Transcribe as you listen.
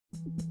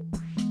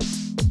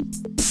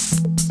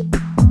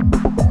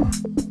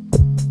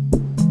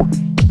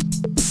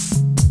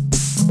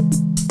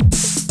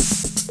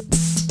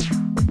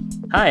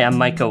Hi, I'm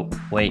Michael.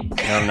 Wait,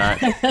 no, I'm not.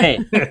 Hey,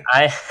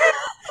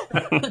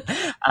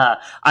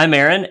 I'm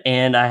Aaron,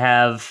 and I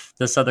have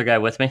this other guy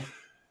with me.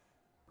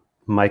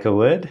 Micah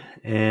Wood,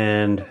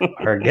 and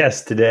our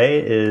guest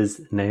today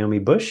is Naomi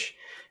Bush,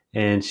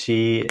 and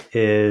she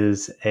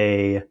is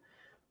a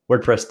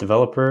WordPress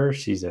developer.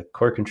 She's a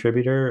core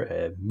contributor,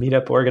 a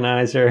meetup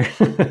organizer,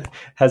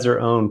 has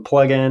her own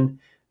plugin,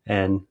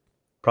 and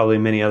probably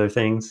many other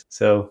things.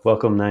 So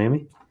welcome,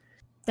 Naomi.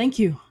 Thank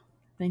you.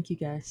 Thank you,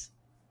 guys.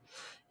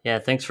 Yeah,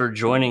 thanks for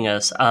joining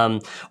us.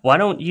 Why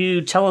don't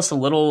you tell us a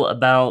little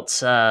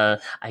about, I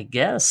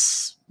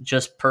guess,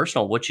 just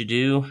personal, what you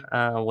do,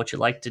 what you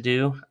like to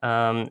do,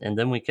 and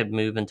then we could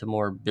move into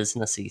more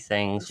businessy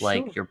things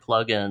like your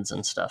plugins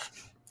and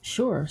stuff.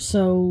 Sure.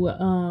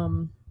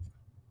 So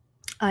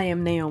I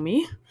am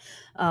Naomi.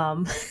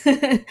 I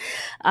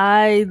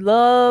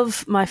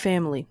love my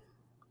family.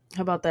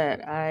 How about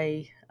that?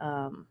 I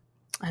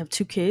have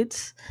 2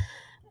 kids,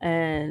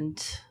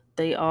 and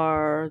they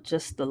are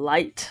just the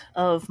light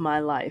of my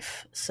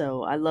life.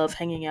 So I love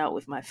hanging out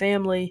with my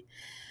family,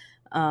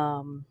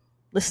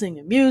 listening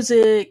to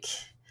music.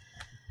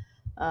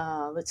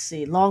 Let's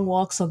see, long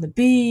walks on the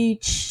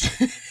beach.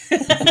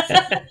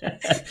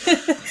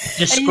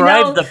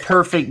 Describe the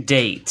perfect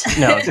date.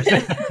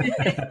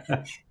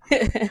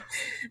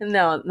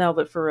 No, no,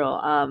 but for real,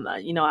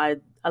 I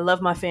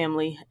love my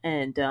family,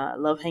 and I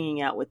love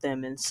hanging out with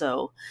them. And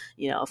so,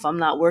 if I'm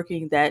not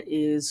working, that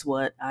is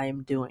what I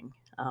am doing.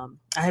 I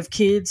have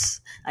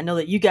kids. I know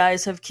that you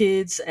guys have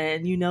kids,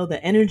 and you know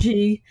the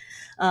energy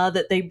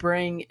that they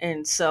bring.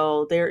 And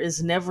so there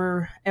is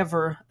never,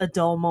 ever a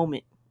dull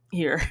moment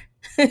here,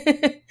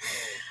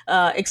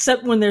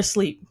 except when they're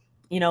asleep.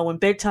 When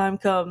bedtime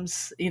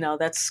comes,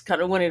 that's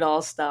kind of when it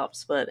all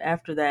stops. But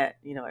after that,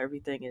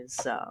 everything is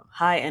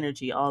high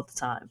energy all the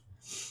time.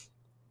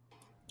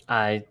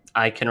 I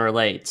can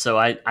relate. So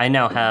I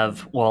now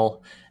have,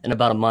 in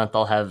about a month,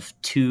 I'll have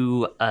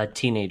 2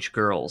 teenage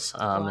girls.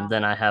 Wow. And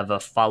then I have a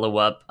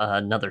follow-up,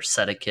 another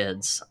set of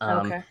kids.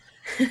 Okay.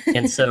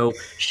 And so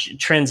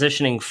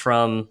transitioning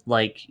from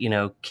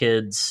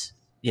kids,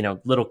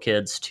 little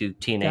kids to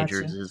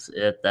teenagers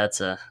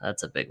Gotcha.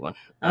 that's a big one.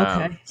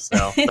 Okay.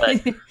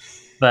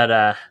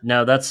 But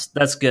no,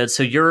 that's good.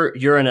 So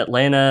you're in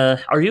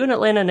Atlanta. Are you an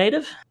Atlanta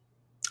native?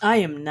 I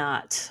am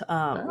not.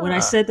 When I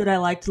said that I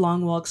liked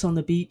long walks on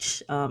the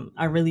beach,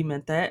 I really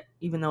meant that,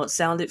 even though it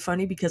sounded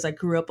funny because I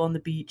grew up on the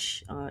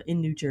beach in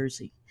New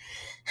Jersey,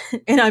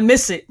 and I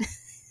miss it.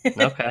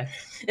 Okay.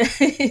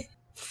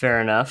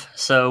 Fair enough.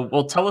 So,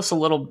 tell us a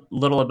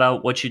little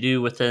about what you do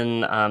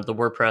within the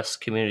WordPress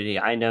community.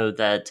 I know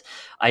that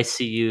I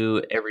see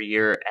you every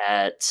year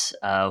at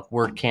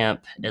WordCamp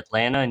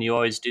Atlanta, and you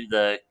always do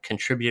the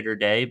contributor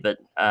day, but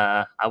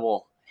I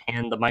will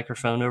hand the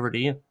microphone over to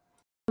you.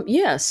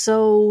 Yeah,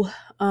 so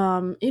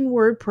in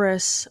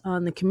WordPress,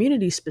 on the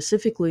community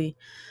specifically,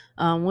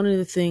 one of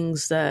the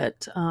things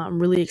that I'm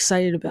really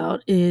excited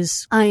about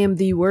is I am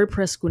the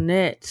WordPress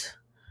Gwinnett,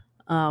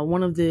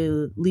 one of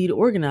the lead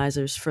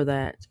organizers for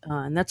that.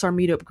 And that's our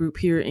meetup group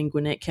here in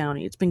Gwinnett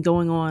County. It's been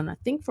going on, I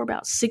think, for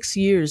about 6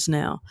 years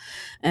now.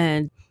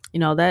 And,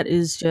 that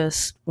is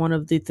just one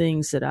of the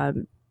things that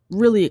I'm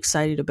really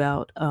excited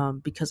about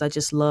because I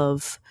just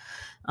love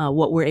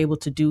what we're able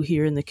to do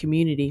here in the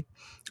community.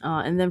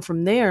 And then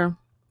from there,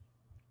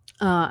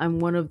 I'm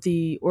one of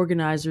the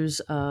organizers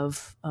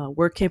of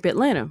WordCamp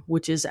Atlanta,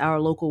 which is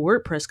our local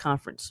WordPress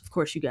conference. Of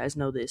course, you guys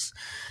know this.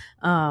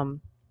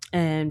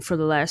 And for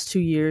the last 2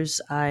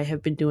 years, I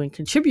have been doing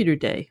Contributor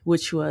Day,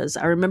 which was,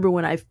 I remember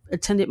when I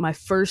attended my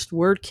first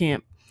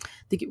WordCamp, I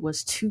think it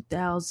was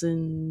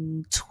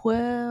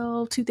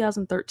 2012,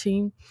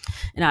 2013.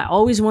 And I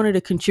always wanted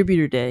a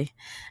Contributor Day.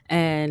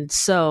 And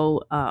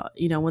so,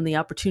 when the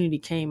opportunity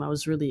came, I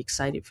was really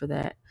excited for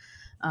that.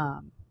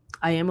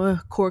 I am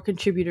a core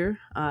contributor.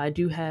 I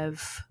do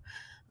have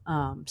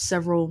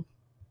several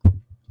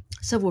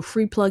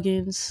free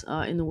plugins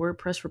in the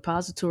WordPress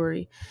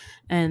repository.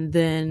 And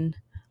then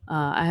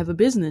I have a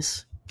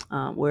business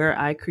where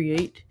I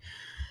create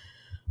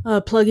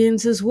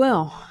plugins as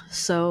well.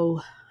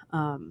 So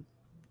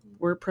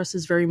WordPress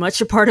is very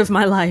much a part of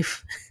my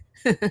life.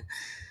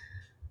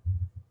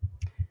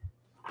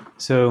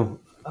 So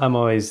I'm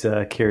always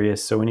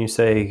curious. So when you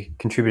say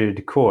contributed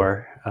to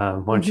core,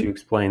 why don't you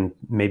explain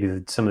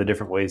maybe some of the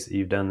different ways that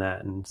you've done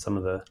that and some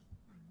of the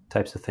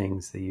types of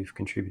things that you've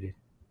contributed?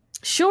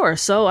 Sure.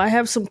 So I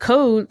have some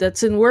code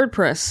that's in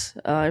WordPress.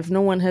 If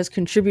no one has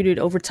contributed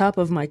over top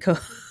of my code.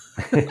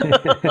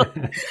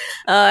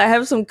 I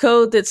have some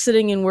code that's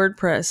sitting in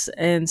WordPress.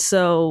 And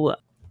so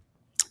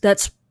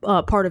that's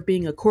part of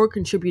being a core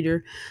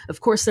contributor.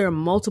 Of course, there are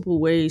multiple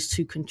ways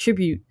to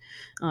contribute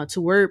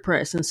to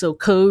WordPress. And so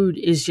code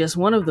is just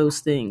one of those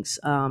things.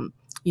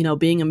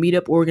 Being a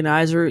meetup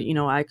organizer,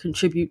 I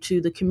contribute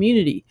to the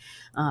community.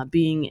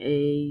 Being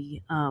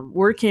a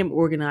WordCamp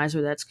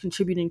organizer, that's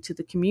contributing to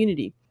the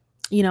community.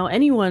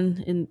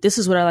 anyone, and this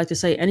is what I like to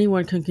say,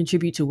 anyone can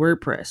contribute to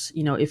WordPress.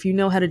 If you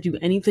know how to do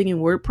anything in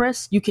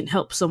WordPress, you can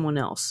help someone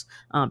else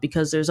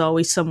because there's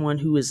always someone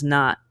who is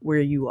not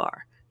where you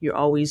are. You're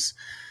always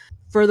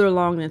further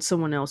along than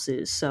someone else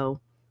is.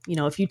 So,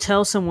 if you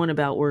tell someone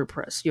about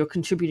WordPress, you're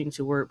contributing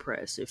to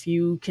WordPress. If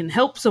you can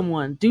help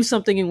someone do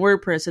something in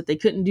WordPress that they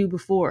couldn't do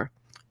before,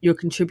 you're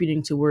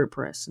contributing to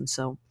WordPress. And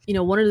so,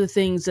 one of the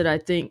things that I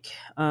think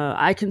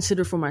I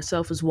consider for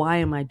myself is, why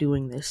am I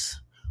doing this?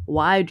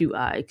 Why do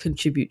I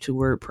contribute to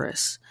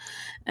WordPress?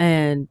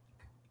 And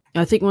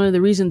I think one of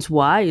the reasons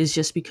why is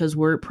just because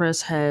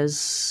WordPress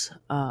has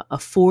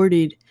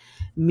afforded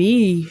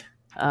me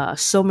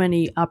so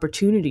many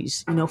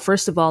opportunities.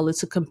 First of all,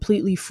 it's a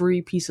completely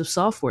free piece of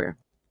software.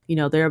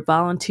 There are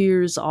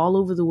volunteers all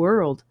over the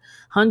world,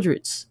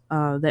 hundreds,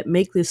 that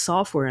make this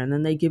software, and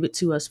then they give it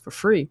to us for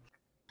free.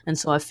 And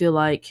so I feel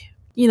like,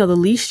 the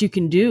least you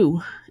can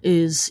do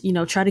is,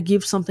 try to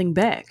give something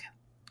back.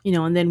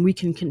 And then we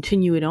can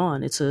continue it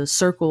on. It's a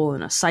circle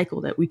and a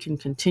cycle that we can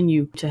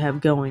continue to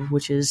have going,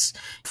 which is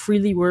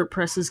freely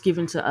WordPress is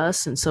given to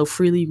us. And so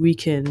freely we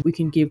can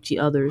give to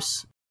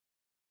others.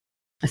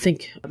 I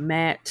think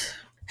Matt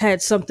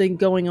had something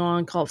going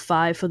on called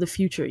 5 for the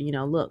Future.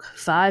 Look,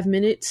 5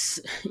 minutes,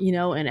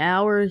 an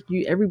hour,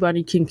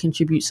 everybody can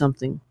contribute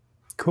something.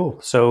 Cool.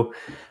 So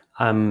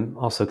I'm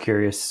also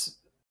curious,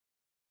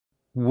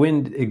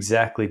 when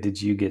exactly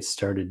did you get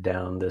started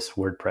down this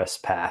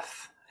WordPress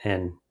path?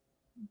 And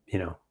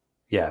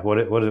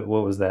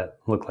what was that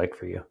look like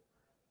for you?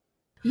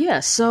 Yeah,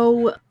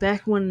 so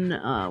back when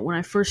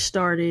I first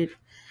started,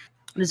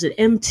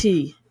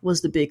 MT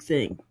was the big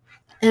thing.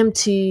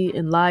 MT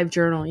and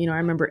LiveJournal. I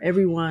remember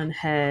everyone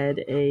had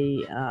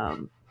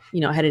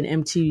had an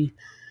MT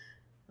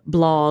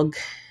blog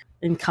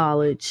in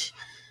college,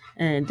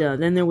 and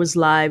then there was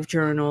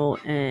LiveJournal,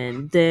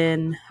 and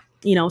then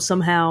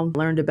somehow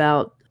learned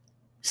about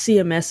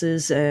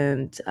CMSs,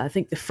 and I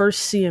think the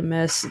first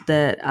CMS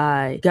that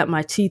I got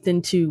my teeth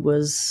into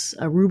was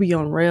a Ruby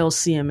on Rails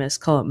CMS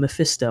called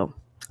Mephisto.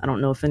 I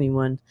don't know if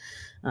anyone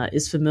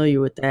is familiar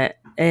with that.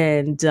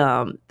 And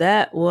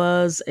that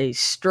was a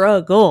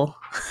struggle.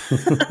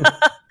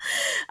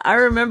 I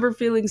remember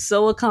feeling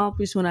so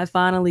accomplished when I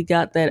finally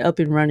got that up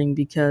and running,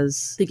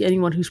 because I think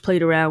anyone who's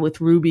played around with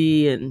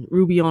Ruby and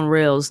Ruby on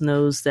Rails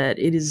knows that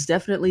it is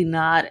definitely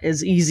not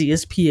as easy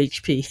as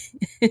PHP.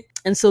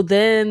 And so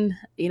then,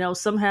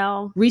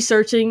 somehow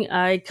researching,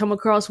 I come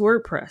across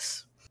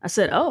WordPress. I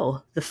said,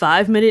 oh, the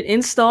 5-minute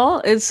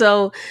install. And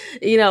so,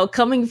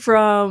 coming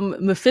from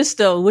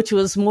Mephisto, which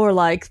was more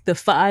like the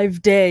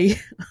 5-day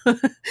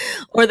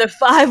or the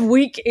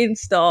 5-week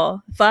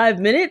install, 5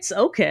 minutes.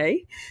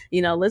 Okay.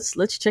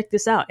 Let's check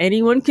this out.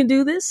 Anyone can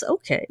do this.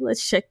 Okay.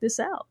 Let's check this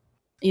out.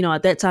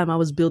 At that time I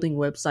was building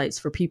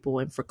websites for people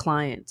and for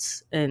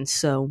clients. And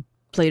so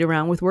played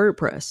around with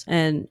WordPress.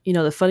 And,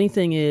 the funny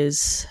thing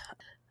is,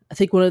 I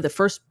think one of the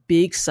first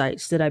big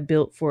sites that I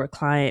built for a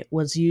client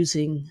was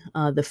using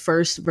the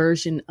first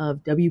version of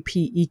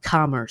WP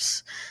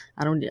e-commerce.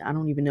 I don't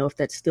even know if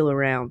that's still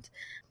around.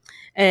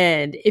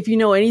 And if you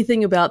know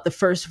anything about the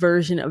first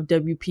version of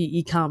WP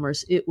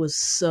e-commerce, it was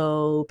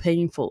so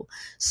painful.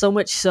 So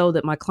much so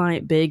that my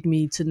client begged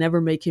me to never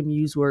make him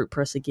use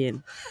WordPress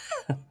again.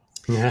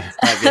 Yeah.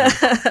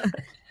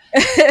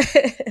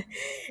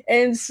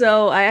 And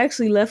so I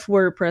actually left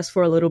WordPress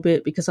for a little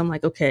bit, because I'm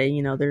like,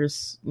 okay,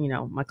 there's,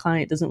 my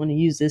client doesn't want to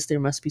use this. There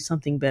must be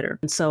something better.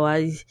 And so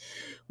I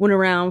went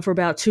around for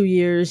about 2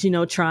 years,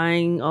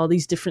 trying all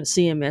these different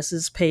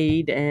CMSs,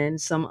 paid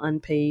and some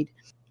unpaid,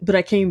 but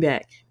I came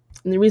back.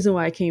 And the reason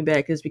why I came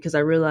back is because I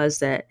realized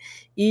that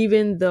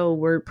even though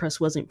WordPress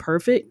wasn't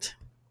perfect,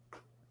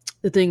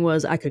 the thing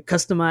was I could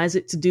customize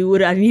it to do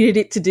what I needed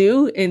it to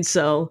do. And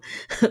so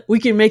we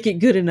can make it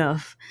good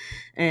enough.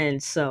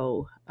 And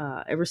so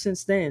ever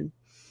since then,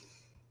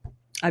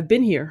 I've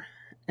been here.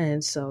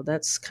 And so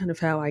that's kind of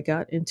how I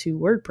got into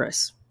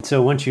WordPress.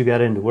 So once you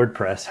got into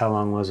WordPress, how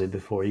long was it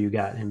before you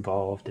got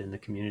involved in the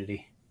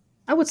community?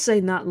 I would say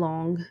not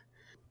long,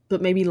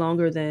 but maybe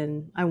longer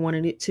than I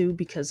wanted it to,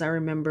 because I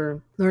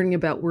remember learning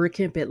about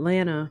WordCamp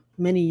Atlanta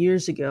many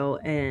years ago.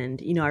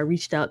 And, I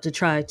reached out to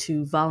try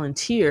to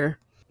volunteer,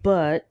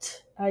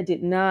 but I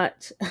did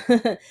not.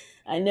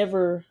 I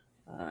never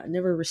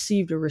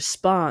received a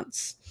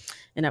response.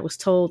 And I was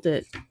told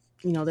that,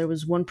 there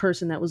was one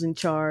person that was in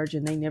charge,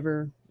 and they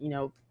never,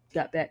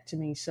 got back to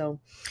me. So,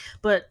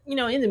 but,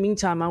 in the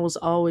meantime, I was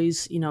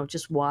always,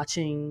 just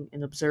watching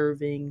and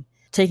observing,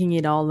 taking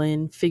it all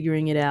in,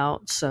 figuring it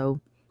out.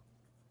 So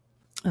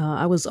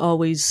I was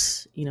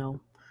always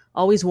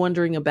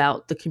wondering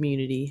about the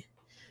community.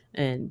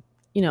 And,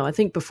 I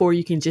think before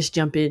you can just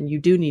jump in, you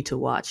do need to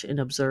watch and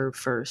observe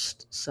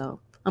first. So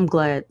I'm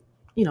glad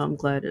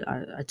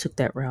I took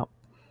that route.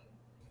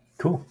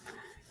 Cool.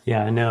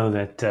 Yeah, I know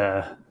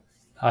that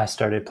I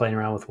started playing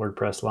around with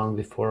WordPress long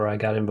before I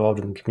got involved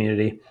in the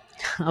community.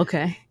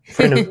 Okay.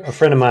 A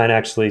friend of mine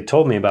actually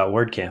told me about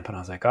WordCamp, and I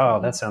was like, oh,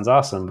 that sounds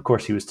awesome. Of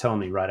course, he was telling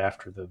me right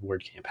after the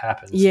WordCamp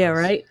happened. Yeah,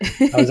 right.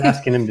 I was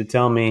asking him to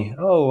tell me,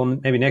 oh, well,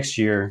 maybe next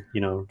year,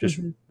 just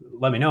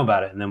let me know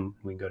about it, and then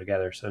we can go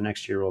together. So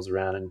next year rolls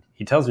around, and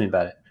he tells me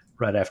about it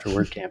right after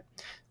WordCamp.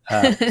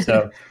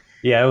 So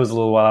yeah, it was a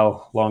little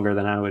while longer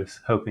than I was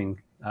hoping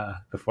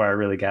before I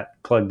really got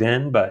plugged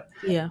in. But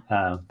yeah,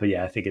 I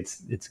think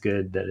it's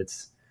good that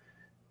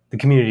the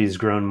community has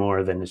grown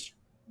more than it's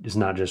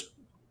not just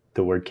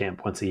the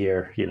WordCamp once a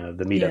year. You know,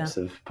 the meetups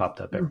have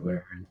popped up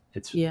everywhere, and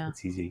it's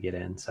easy to get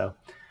in. So.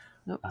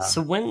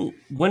 So when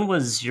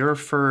was your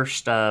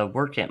first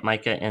WordCamp,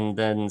 Micah, and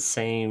then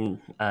same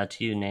to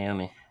you,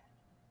 Naomi?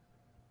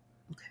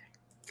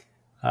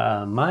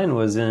 Mine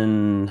was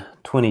in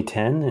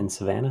 2010 in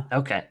Savannah.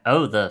 Okay.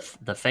 Oh, the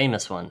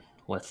famous one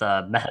with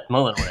Matt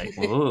Mullenweg.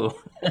 Ooh.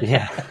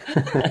 Yeah.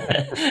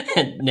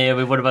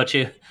 Naomi, what about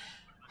you?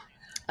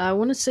 I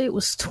want to say it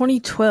was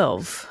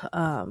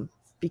 2012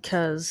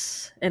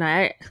 because, and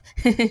I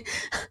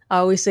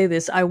always say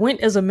this, I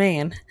went as a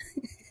man.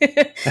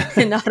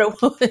 And not a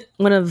woman.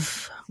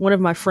 One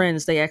of my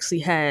friends, they actually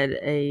had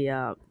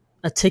a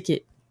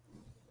ticket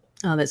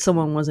that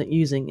someone wasn't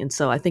using, and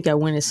so I think I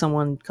went as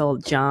someone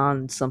called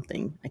John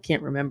something. I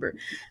can't remember,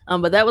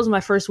 but that was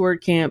my first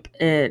WordCamp,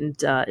 and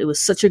it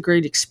was such a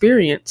great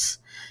experience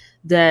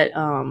that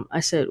I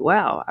said,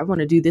 "Wow, I want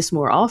to do this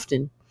more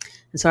often."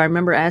 And so I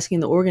remember asking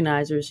the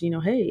organizers,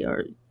 hey,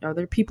 are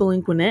there people in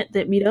Gwinnett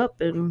that meet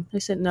up? And they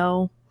said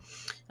no.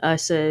 I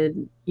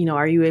said,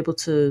 are you able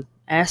to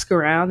ask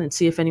around and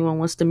see if anyone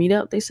wants to meet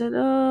up? They said,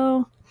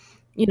 oh,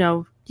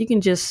 you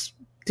can just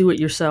do it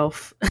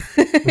yourself.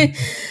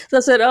 So I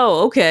said,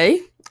 oh,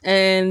 okay.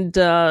 And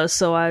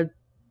so I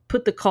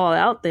put the call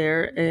out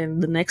there,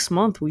 and the next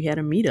month we had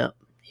a meetup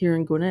here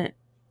in Gwinnett.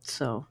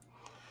 So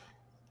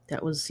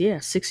that was,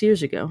 6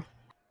 years ago.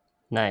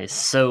 Nice.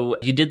 So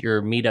you did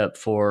your meetup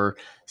for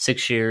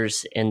 6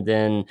 years, and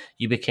then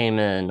you became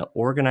an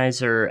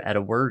organizer at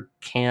a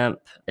WordCamp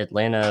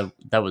Atlanta.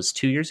 That was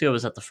 2 years ago.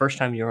 Was that the first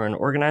time you were an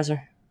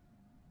organizer?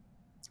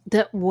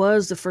 That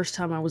was the first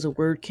time I was a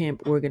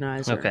WordCamp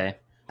organizer. Okay.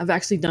 I've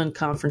actually done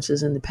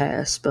conferences in the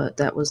past, but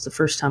that was the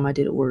first time I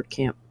did a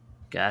WordCamp.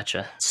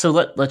 Gotcha. So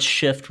let's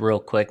shift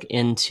real quick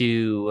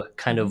into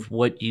kind of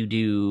what you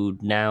do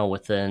now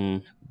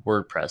within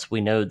WordPress. We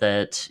know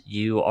that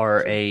you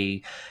are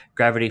a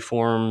Gravity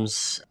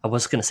Forms, I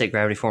was going to say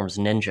Gravity Forms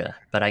Ninja,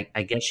 but I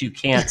guess you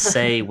can't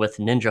say with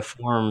Ninja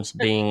Forms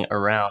being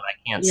around, I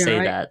can't say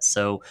right. That.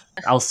 So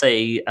I'll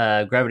say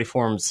Gravity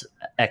Forms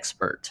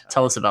expert.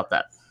 Tell us about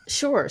that.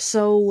 Sure.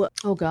 So,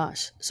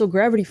 So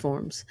Gravity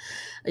Forms,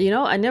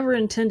 I never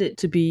intended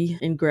to be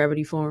in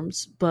Gravity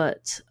Forms,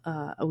 but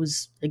I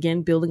was,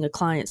 again, building a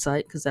client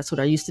site because that's what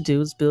I used to do,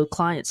 is build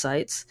client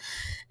sites.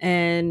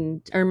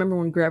 And I remember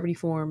when Gravity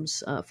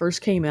Forms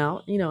first came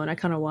out, and I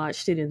kind of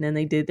watched it, and then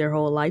they did their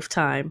whole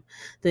lifetime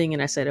thing.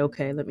 And I said,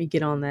 okay, let me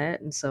get on that.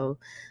 And so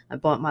I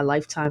bought my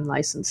lifetime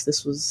license.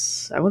 This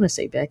was, I want to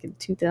say back in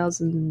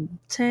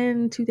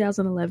 2010,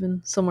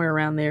 2011, somewhere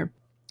around there.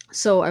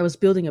 So I was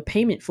building a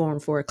payment form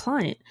for a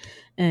client.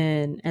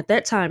 And at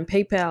that time,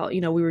 PayPal,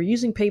 we were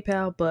using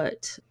PayPal,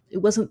 but it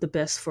wasn't the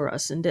best for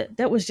us. And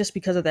that was just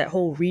because of that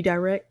whole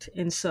redirect.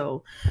 And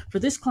so for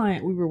this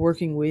client, we were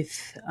working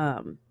with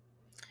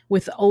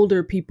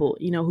older people,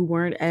 who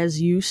weren't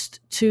as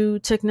used to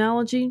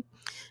technology.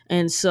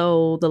 And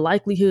so the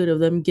likelihood of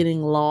them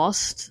getting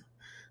lost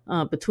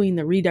between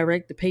the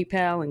redirect to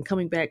PayPal and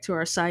coming back to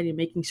our site and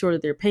making sure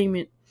that their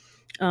payment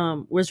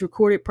was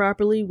recorded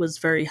properly was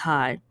very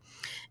high.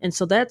 And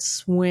so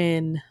that's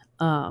when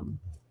I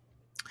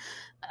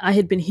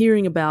had been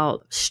hearing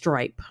about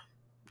Stripe,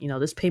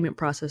 this payment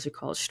processor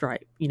called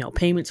Stripe,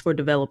 payments for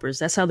developers.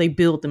 That's how they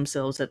build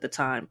themselves at the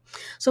time.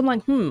 So I'm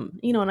like,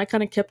 and I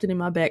kind of kept it in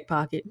my back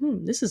pocket.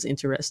 This is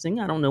interesting.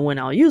 I don't know when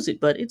I'll use it,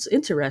 but it's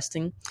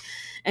interesting.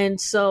 And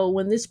so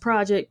when this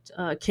project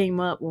came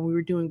up, when we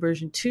were doing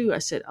version 2, I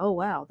said, oh,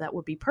 wow, that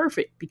would be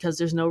perfect because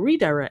there's no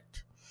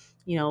redirect.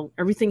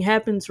 Everything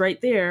happens right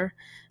there,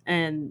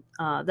 and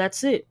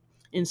that's it.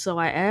 And so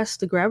I asked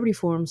the Gravity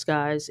Forms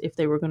guys if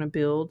they were going to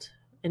build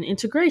an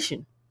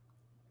integration.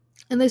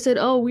 And they said,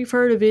 oh, we've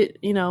heard of it.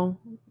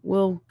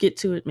 We'll get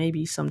to it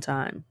maybe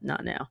sometime,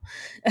 not now.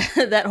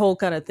 That whole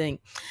kind of thing.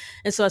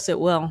 And so I said,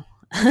 well,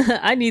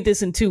 I need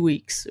this in 2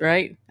 weeks,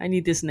 right? I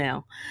need this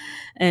now.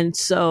 And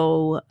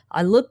so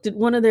I looked at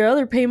one of their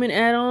other payment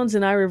add-ons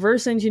and I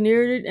reverse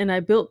engineered it and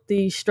I built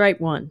the Stripe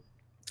one.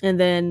 And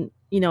then,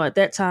 at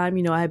that time,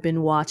 I had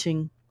been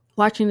watching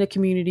the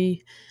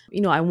community.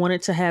 I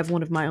wanted to have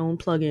one of my own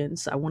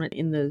plugins. I wanted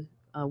in the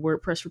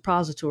WordPress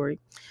repository.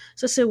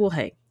 So I said, well,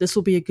 hey, this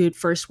will be a good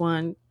first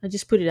one. I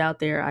just put it out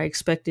there. I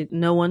expected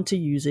no one to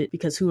use it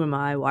because who am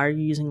I? Why are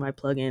you using my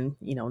plugin?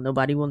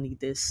 Nobody will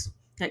need this,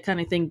 that kind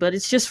of thing. But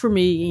it's just for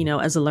me,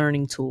 as a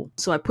learning tool.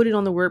 So I put it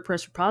on the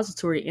WordPress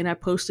repository and I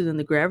posted in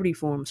the Gravity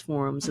Forms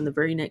forums. And the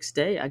very next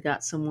day, I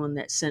got someone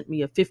that sent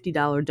me a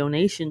 $50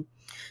 donation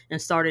and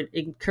started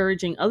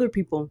encouraging other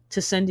people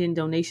to send in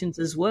donations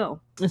as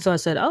well. And so I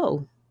said,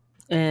 oh,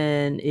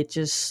 and it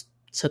just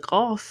took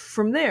off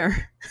from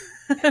there.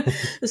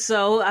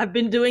 So I've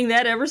been doing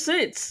that ever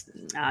since.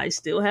 I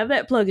still have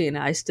that plugin.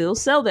 I still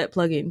sell that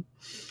plugin.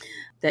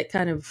 that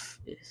kind of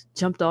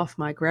jumped off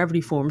my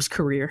Gravity Forms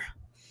career.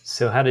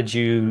 So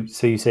you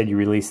said you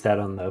released that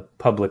on the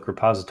public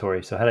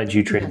repository. So how did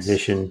you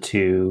transition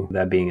to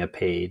that being a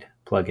paid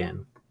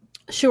plugin?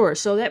 Sure.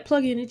 So that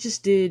plugin, it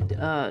just did,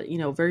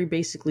 very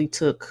basically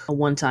took a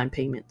one-time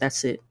payment.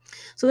 That's it.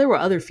 So there were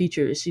other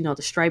features, the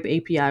Stripe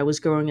API was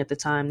growing at the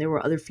time. There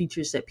were other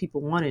features that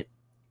people wanted.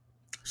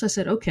 So I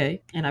said,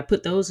 okay. And I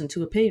put those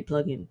into a paid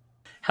plugin.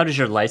 How does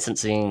your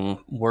licensing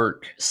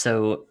work?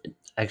 So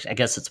I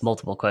guess it's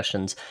multiple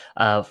questions.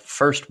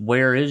 First,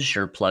 where is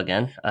your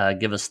plugin?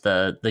 Give us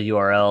the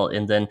URL,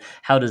 and then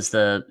how does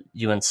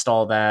you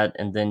install that,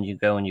 and then you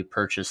go and you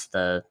purchase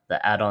the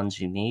add-ons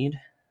you need?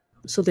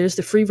 So there's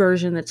the free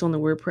version that's on the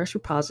WordPress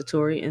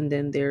repository, and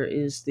then there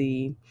is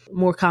the,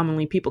 more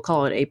commonly people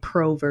call it a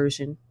pro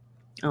version,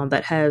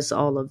 that has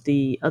all of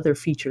the other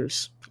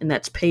features, and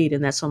that's paid,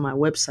 and that's on my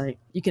website.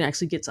 You can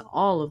actually get to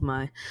all of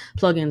my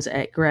plugins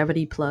at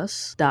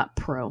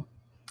gravityplus.pro.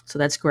 So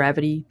that's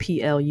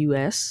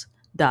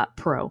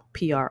gravityplus.pro,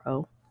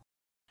 Pro.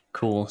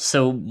 Cool.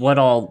 So what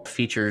all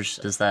features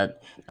does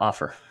that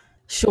offer?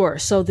 Sure.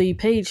 So the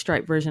paid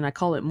Stripe version, I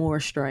call it more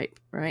Stripe,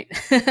 right?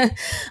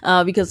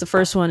 Because the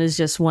first one is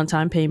just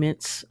one-time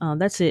payments.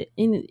 That's it.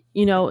 And,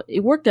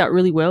 it worked out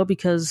really well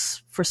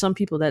because for some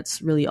people,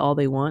 that's really all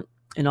they want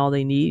and all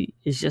they need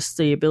is just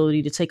the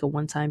ability to take a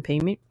one-time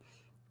payment,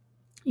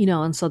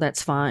 and so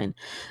that's fine.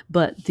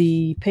 But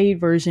the paid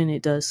version,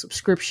 it does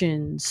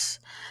subscriptions.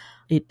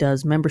 It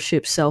does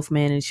membership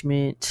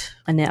self-management.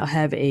 I now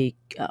have a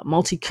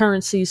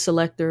multi-currency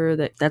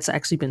selector that's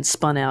actually been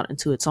spun out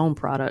into its own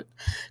product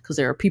because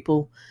there are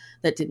people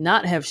that did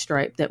not have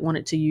Stripe that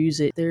wanted to use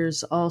it.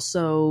 There's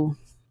also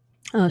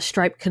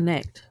Stripe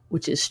Connect,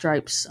 which is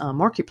Stripe's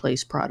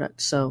marketplace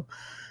product. So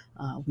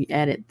we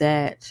added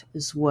that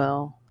as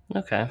well.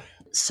 Okay.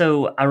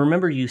 So I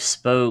remember you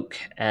spoke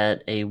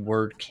at a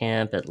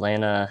WordCamp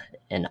Atlanta,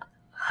 and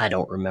I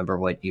don't remember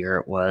what year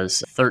it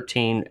was.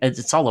 13,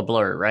 it's all a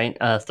blur, right?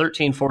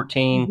 13,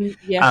 14.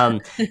 Mm-hmm. Yeah.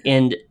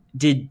 And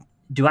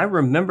do I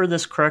remember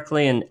this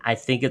correctly? And I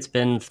think it's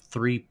been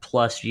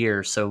 3+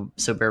 years. So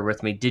bear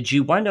with me. Did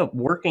you wind up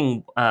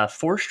working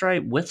for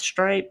Stripe, with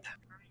Stripe?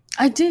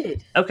 I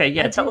did. Okay.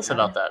 Yeah. Tell us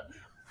about that.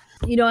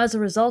 As a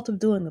result of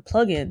doing the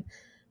plugin,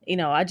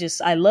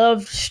 I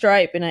loved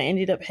Stripe, and I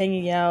ended up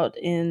hanging out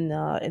in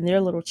their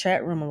little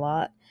chat room a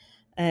lot.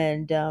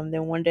 And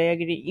then one day I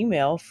get an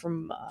email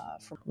from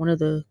one of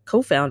the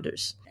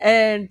co-founders,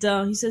 and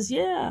he says,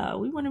 "Yeah,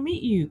 we want to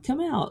meet you. Come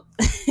out."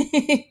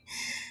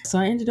 So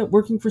I ended up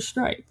working for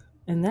Stripe,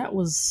 and that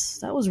was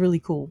really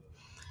cool.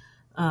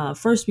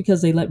 First,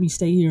 because they let me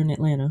stay here in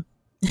Atlanta,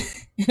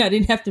 and I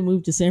didn't have to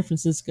move to San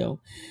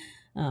Francisco.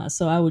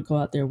 So I would go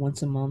out there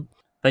once a month.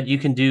 But you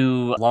can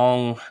do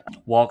long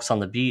walks on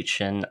the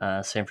beach in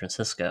San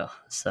Francisco.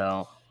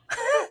 So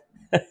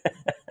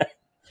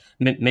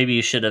maybe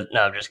you should have.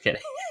 No, I'm just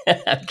kidding.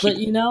 But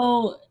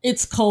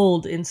it's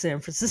cold in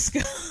San Francisco.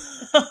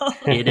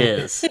 It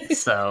is.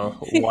 So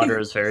water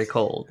is very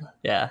cold.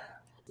 Yeah.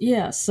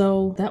 Yeah,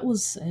 so that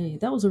was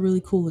a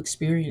really cool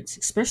experience,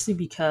 especially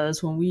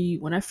because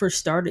when I first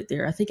started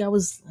there, I think I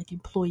was like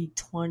employee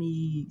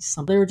 20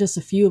 something. There were just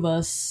a few of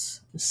us,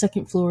 the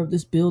second floor of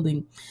this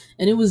building,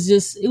 and it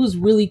was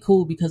really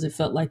cool because it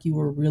felt like you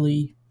were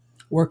really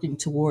working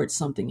towards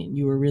something and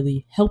you were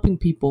really helping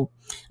people.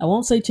 I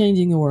won't say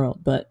changing the world,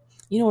 but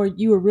you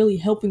were really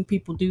helping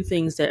people do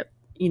things that,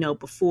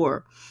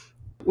 before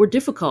were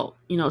difficult,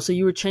 so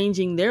you were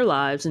changing their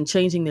lives and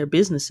changing their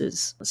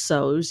businesses.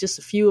 So it was just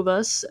a few of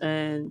us,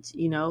 and,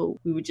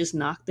 we would just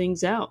knock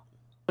things out.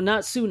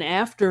 Not soon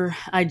after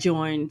I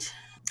joined,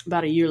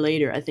 about a year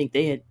later, I think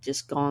they had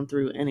just gone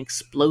through an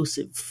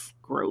explosive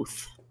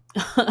growth.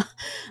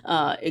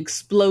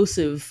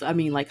 Explosive, I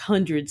mean, like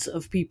hundreds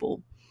of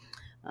people.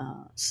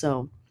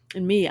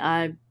 And me,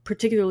 I'm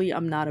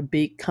not a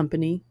big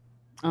company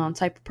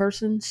type of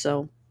person,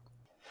 so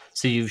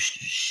you've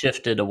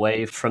shifted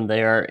away from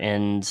there,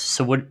 and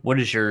so what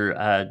is your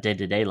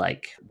day-to-day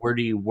like? Where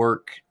do you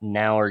work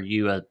now? Are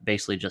you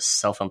basically just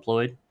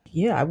self-employed?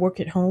 Yeah, I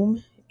work at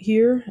home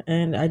here,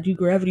 and I do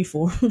Gravity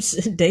Forms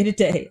day to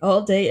day,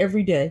 all day,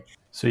 every day.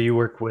 So you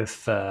work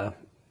with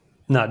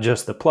not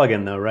just the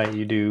plugin, though, right?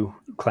 You do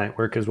client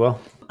work as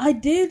well? I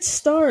did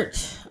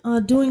start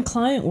doing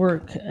client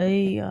work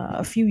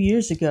a few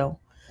years ago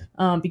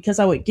because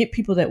I would get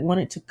people that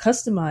wanted to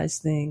customize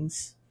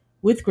things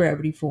with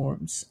Gravity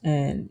Forms.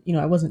 And,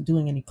 I wasn't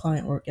doing any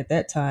client work at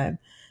that time,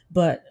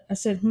 but I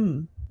said,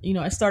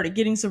 I started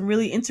getting some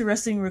really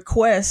interesting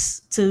requests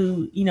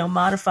to,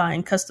 modify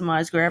and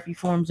customize Gravity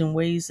Forms in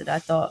ways that I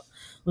thought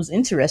was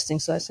interesting.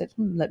 So I said,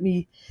 let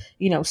me,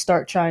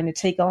 start trying to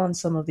take on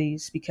some of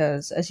these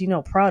because, as you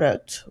know,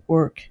 product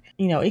work,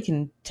 it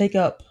can take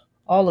up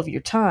all of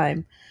your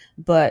time.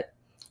 But,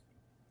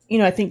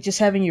 I think just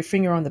having your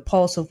finger on the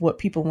pulse of what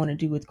people want to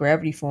do with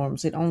Gravity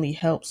Forms, it only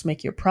helps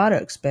make your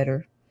products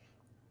better.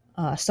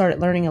 I started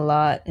learning a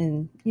lot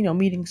and,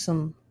 meeting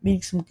some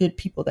good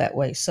people that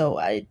way. So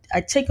I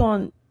take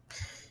on,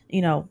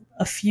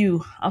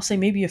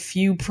 maybe a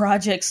few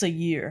projects a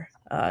year.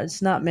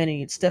 It's not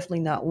many. It's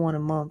definitely not one a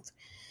month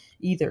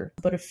either,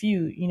 but a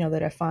few,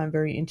 that I find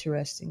very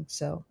interesting.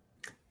 So,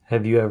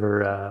 have you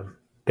ever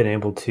been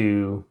able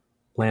to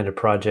land a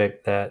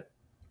project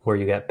where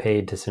you got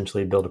paid to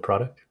essentially build a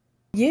product?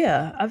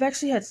 Yeah, I've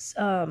actually had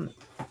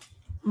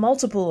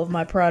multiple of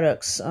my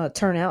products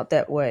turn out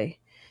that way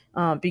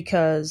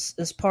because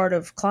as part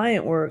of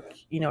client work,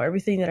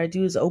 everything that I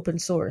do is open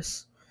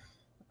source.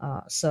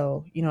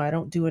 So, I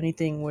don't do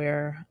anything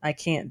where I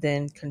can't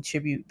then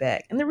contribute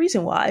back. And the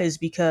reason why is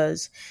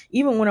because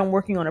even when I'm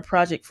working on a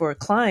project for a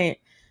client,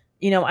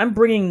 I'm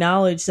bringing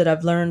knowledge that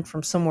I've learned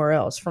from somewhere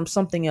else, from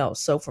something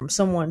else. So from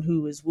someone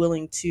who is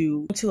willing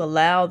to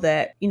allow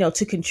that,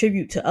 to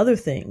contribute to other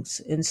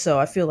things. And so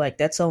I feel like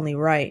that's only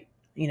right.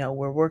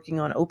 We're working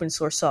on open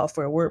source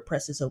software.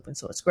 WordPress is open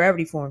source.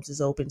 Gravity Forms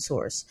is open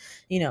source.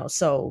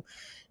 So,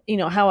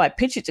 how I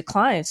pitch it to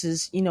clients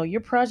is,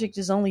 your project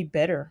is only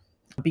better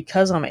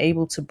because I'm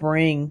able to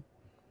bring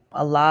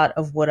a lot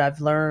of what I've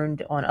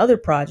learned on other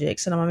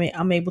projects, and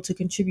I'm able to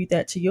contribute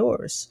that to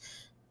yours.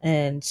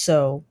 And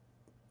so,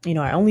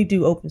 I only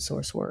do open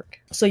source work.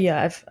 So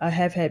yeah, I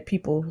have had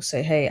people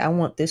say, hey, I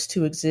want this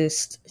to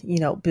exist,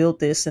 build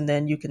this and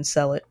then you can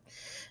sell it.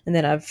 And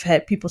then I've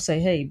had people say,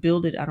 hey,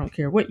 build it. I don't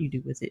care what you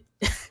do with it.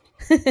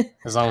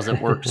 As long as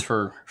it works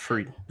for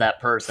that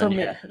person,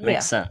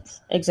 makes sense.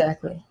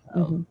 Exactly.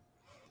 Mm-hmm.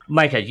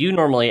 Micah, you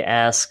normally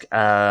ask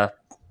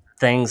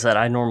things that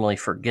I normally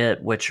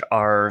forget, which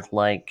are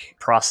like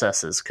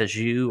processes, because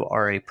you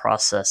are a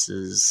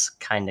processes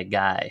kind of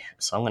guy.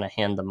 So I'm going to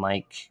hand the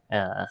mic,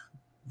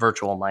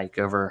 virtual mic,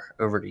 over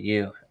to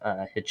you.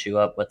 Hit you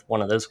up with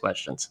one of those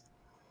questions.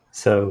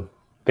 So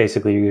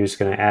basically, you're just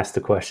going to ask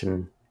the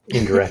question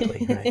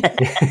indirectly, right?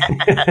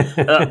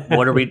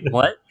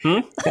 What?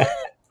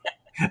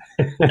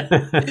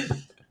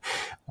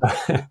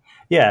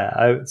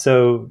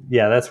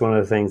 That's one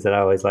of the things that I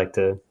always like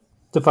to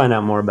find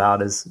out more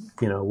about is,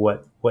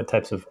 what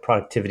types of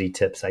productivity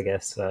tips, I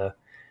guess,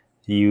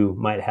 you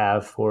might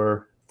have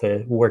for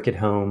the work at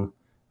home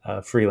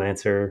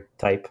freelancer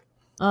type.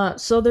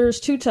 So there's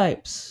two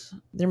types.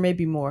 There may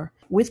be more,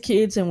 with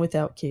kids and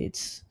without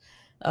kids.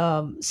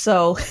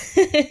 So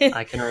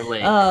I can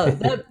relate.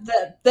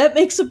 That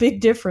makes a big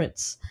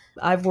difference.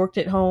 I've worked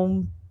at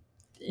home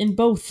in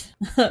both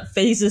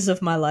phases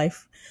of my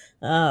life,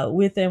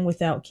 with and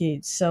without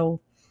kids.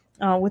 So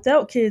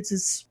without kids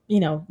is,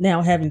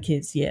 now having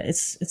kids,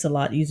 it's a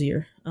lot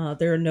easier.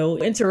 There are no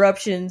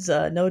interruptions,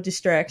 no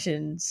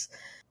distractions,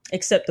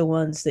 except the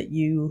ones that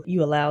you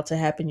allow to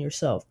happen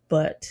yourself.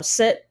 But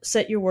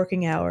set your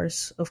working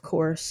hours, of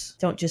course.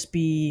 Don't just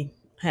be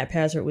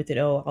haphazard with it.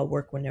 Oh, I'll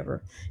work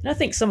whenever. And I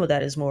think some of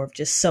that is more of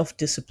just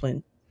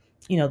self-discipline,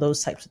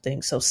 those types of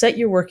things. So set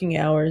your working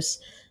hours.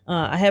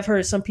 I have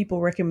heard some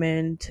people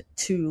recommend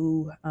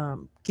to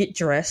get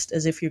dressed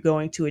as if you're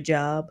going to a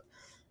job.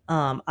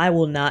 I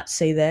will not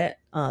say that.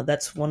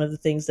 That's one of the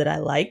things that I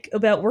like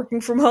about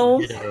working from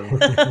home.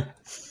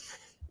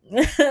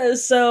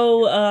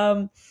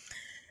 So,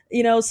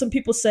 some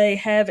people say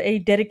have a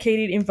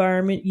dedicated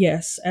environment.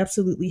 Yes,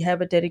 absolutely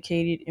have a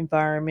dedicated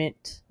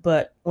environment.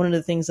 But one of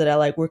the things that I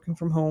like working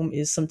from home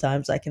is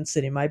sometimes I can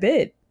sit in my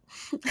bed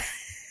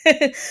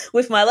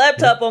with my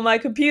laptop on my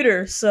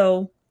computer.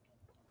 So,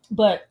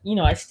 but,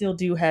 I still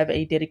do have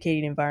a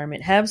dedicated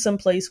environment. Have some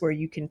place where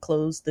you can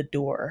close the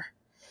door.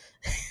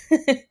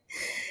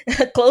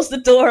 Close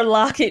the door,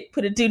 lock it,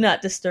 put a do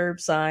not disturb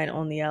sign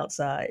on the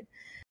outside.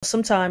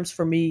 Sometimes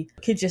for me,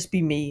 it could just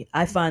be me.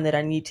 I find that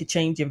I need to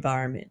change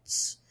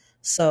environments.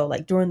 So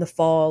like during the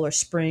fall or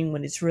spring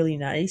when it's really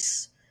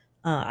nice,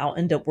 I'll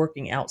end up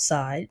working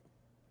outside,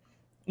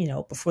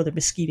 before the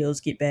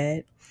mosquitoes get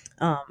bad.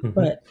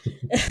 But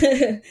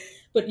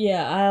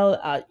yeah,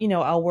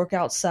 I'll work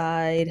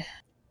outside.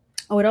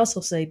 I would also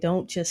say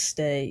don't just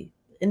stay.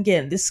 And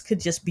again, this could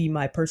just be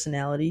my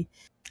personality.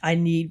 I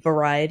need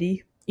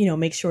variety.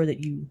 Make sure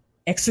that you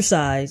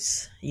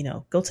exercise,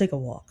 go take a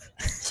walk.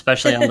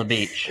 Especially on the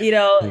beach.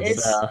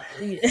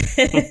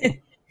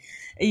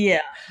 Yeah.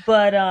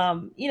 But,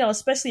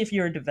 especially if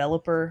you're a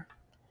developer,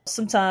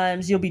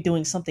 sometimes you'll be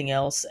doing something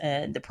else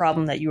and the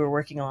problem that you were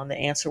working on, the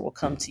answer will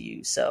come to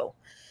you. So,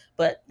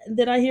 but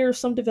then I hear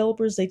some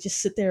developers, they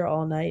just sit there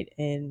all night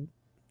and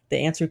the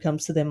answer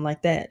comes to them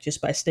like that,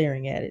 just by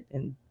staring at it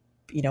and,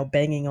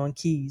 banging on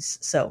keys.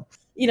 So,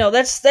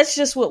 that's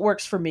just what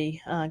works for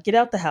me. Get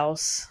out the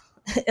house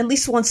at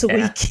least once a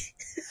week.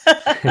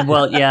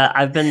 Well, yeah,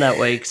 I've been that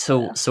way.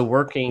 So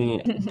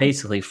working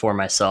basically for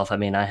myself. I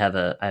mean, I have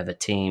a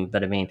team,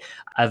 but I mean,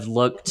 I've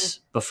looked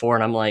before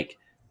and I'm like,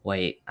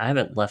 wait, I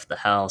haven't left the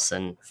house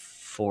in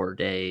 4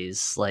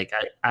 days. Like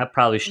I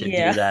probably should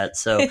do that.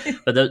 So,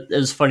 but it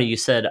was funny. You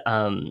said,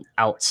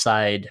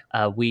 outside,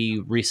 we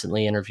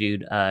recently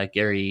interviewed,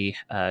 Gary,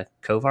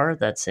 Kovar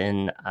that's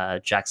in,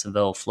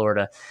 Jacksonville,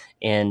 Florida.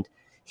 And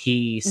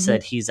he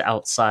said he's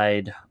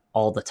outside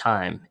all the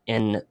time.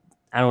 And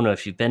I don't know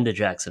if you've been to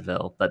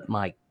Jacksonville, but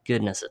my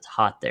goodness, it's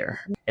hot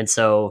there. And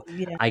so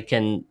I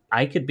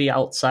could be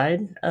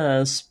outside,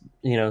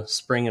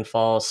 spring and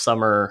fall,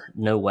 summer,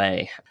 no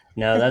way.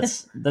 No,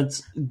 that's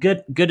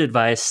good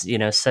advice. You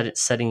know,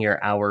 setting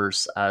your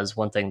hours is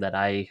one thing that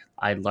I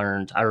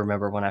learned. I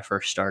remember when I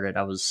first started,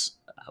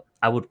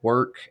 I would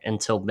work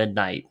until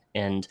midnight,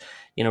 and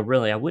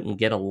really, I wouldn't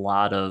get a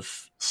lot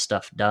of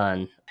stuff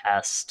done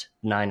past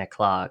 9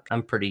 o'clock.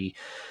 I'm pretty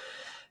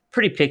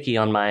picky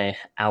on my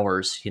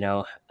hours.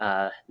 9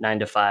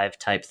 to 5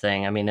 type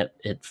thing. I mean,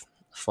 it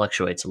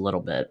fluctuates a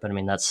little bit, but I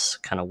mean that's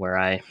kind of where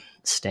I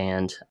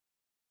stand.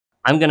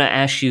 I'm going to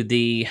ask you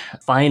the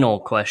final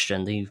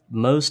question, the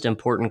most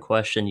important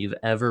question you've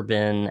ever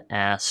been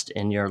asked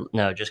in your.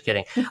 No, just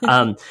kidding.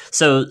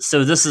 So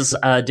this is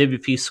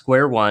WP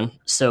Square One.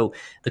 So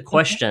the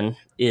question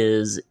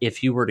is,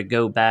 if you were to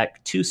go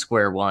back to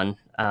Square One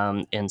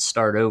and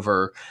start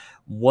over,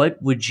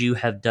 what would you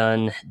have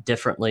done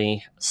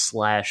differently?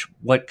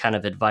 / what kind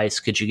of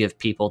advice could you give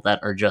people that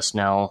are just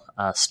now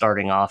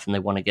starting off and they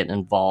want to get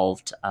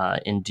involved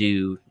and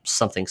do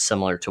something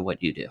similar to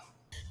what you do?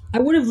 I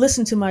would have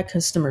listened to my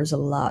customers a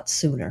lot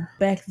sooner.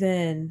 Back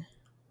then,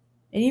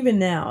 and even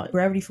now,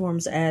 Gravity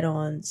Forms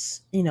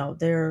add-ons,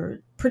 they're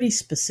pretty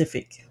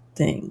specific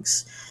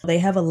things. They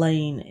have a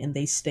lane and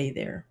they stay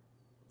there.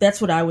 That's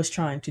what I was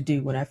trying to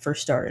do when I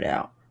first started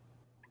out,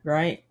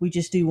 right? We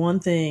just do one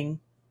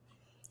thing,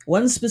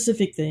 one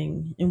specific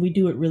thing, and we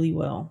do it really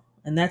well.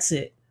 And that's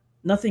it.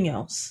 Nothing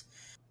else.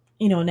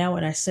 Now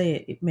when I say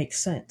it, it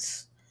makes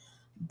sense.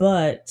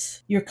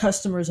 But your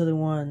customers are the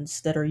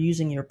ones that are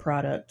using your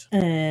product.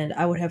 And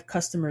I would have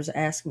customers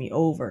ask me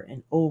over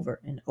and over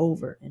and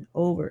over and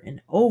over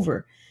and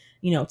over,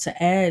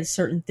 to add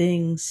certain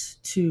things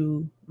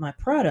to my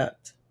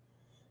product.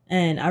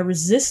 And I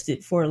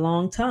resisted for a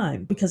long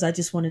time because I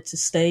just wanted to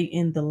stay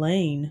in the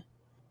lane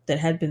that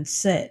had been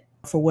set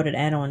for what an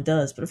add-on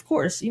does. But of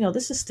course,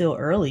 this is still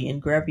early in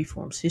Gravity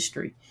Forms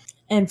history.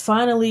 And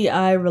finally,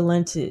 I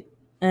relented.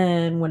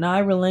 And when I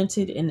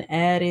relented and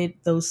added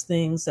those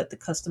things that the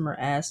customer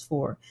asked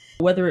for,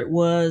 whether it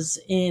was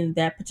in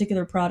that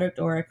particular product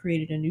or I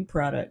created a new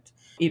product,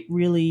 it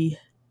really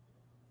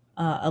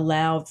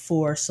allowed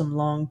for some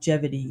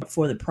longevity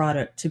for the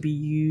product to be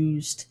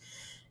used,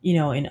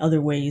 in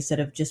other ways that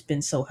have just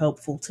been so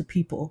helpful to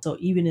people. So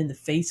even in the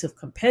face of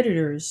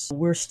competitors,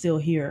 we're still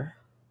here,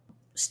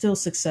 still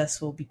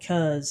successful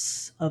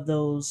because of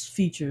those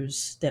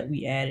features that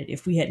we added.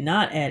 If we had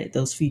not added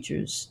those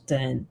features,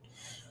 then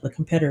the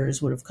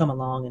competitors would have come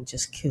along and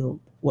just killed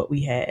what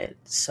we had.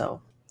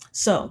 So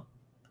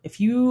if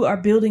you are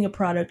building a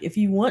product, if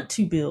you want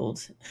to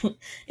build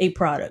a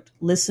product,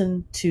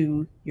 listen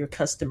to your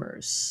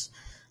customers,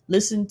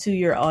 listen to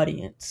your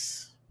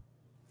audience.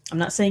 I'm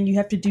not saying you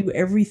have to do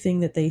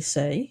everything that they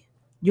say.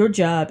 Your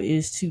job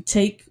is to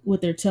take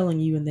what they're telling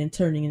you and then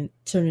turn it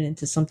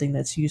into something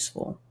that's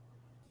useful.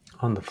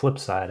 On the flip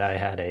side, I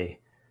had a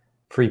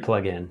free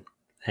plugin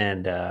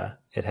and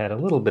it had a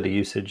little bit of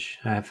usage.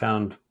 I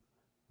found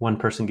one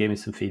person gave me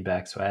some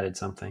feedback, so I added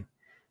something.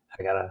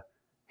 I got a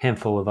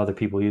handful of other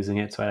people using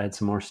it, so I added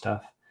some more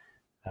stuff,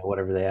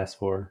 whatever they asked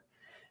for.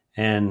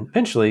 And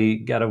eventually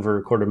got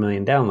over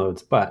 250,000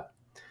 downloads. But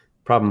the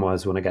problem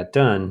was when I got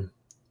done,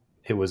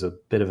 it was a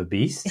bit of a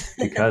beast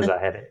because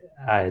I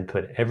had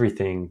put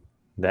everything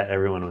that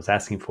everyone was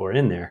asking for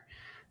in there,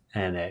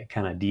 and it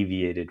kind of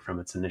deviated from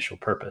its initial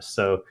purpose.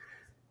 So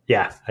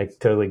yeah, I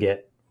totally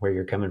get where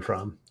you're coming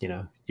from.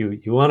 You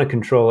want to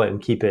control it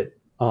and keep it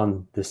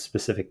on this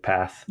specific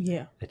path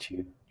that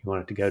you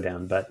want it to go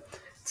down. But at the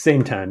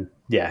same time,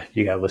 yeah,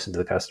 you got to listen to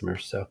the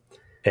customers. So,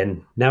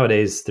 and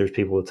nowadays there's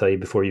people who tell you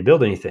before you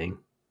build anything,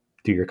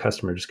 do your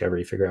customer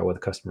discovery, figure out what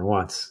the customer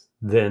wants,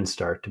 then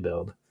start to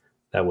build.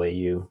 That way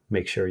you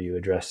make sure you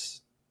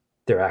address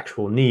their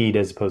actual need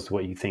as opposed to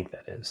what you think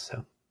that is.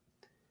 So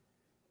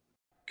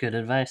good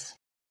advice.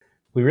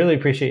 We really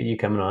appreciate you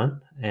coming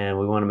on, and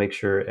we want to make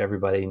sure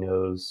everybody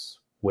knows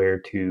where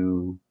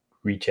to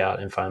reach out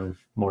and find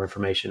more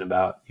information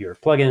about your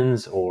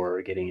plugins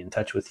or getting in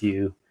touch with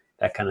you,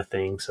 that kind of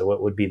thing. So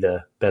what would be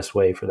the best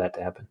way for that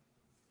to happen?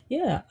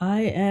 Yeah,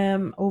 I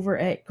am over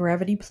at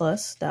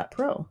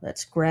gravityplus.pro.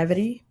 That's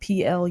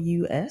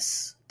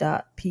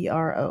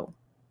gravityplus.pro.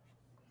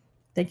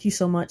 Thank you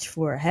so much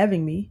for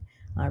having me.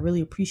 I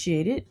really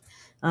appreciate it.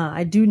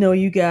 I do know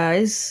you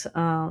guys,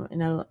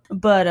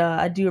 but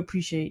I do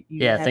appreciate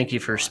you. Yeah, thank you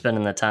for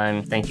spending the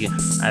time. Thank you.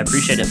 I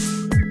appreciate it.